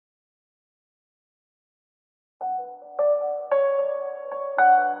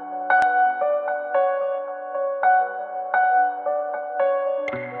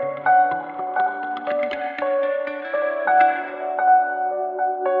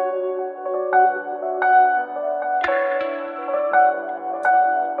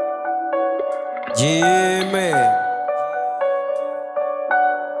Yeah, man.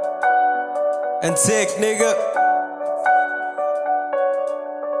 And sick, nigga.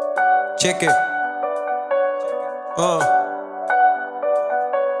 Check it.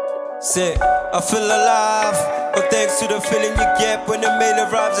 Sick. I feel alive, but thanks to the feeling you get when the mail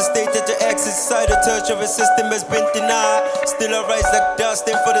arrives. The state that your ex inside the touch of a system has been denied. Still I rise like dust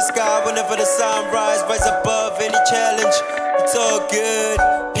in for the sky whenever the sun rises. Rise above any challenge, it's all good.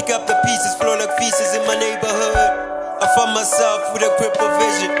 Pick up the pieces, flow like feces in my neighborhood. I found myself with a crippled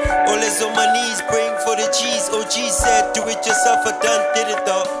vision. Always on my knees, praying for the G's. OG said, do it yourself, I done did it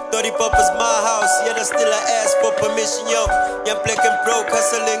though. Thought it was my house, yet I still ask for permission, yo. Young black and broke,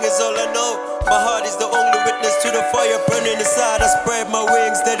 hustling is all I know. My heart is the only witness to the fire burning inside. I spread my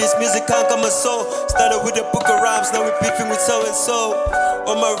wings, that this music can't come my soul. Started with a book of rhymes, now we're beefing with so and so.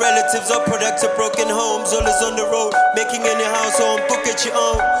 All my relatives are products of broken homes. All is on the road, making any house home, book at your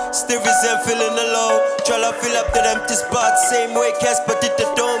own. Still resent, feeling alone. Try to fill up that empty spot, same way Casper did the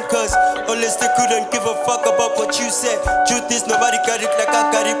dome. Cause unless they couldn't give a fuck about what you said. Truth is nobody got it like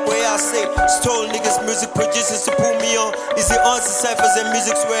I got it where I say. Stole niggas, music producers to pull me on. Easy answer ciphers and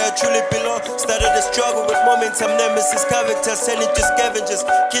music's where I truly belong. Started a struggle with momentum, nemesis characters, selling to scavengers,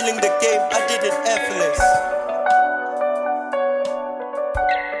 killing the game, I did it effortless.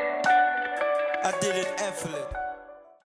 I did it effortless.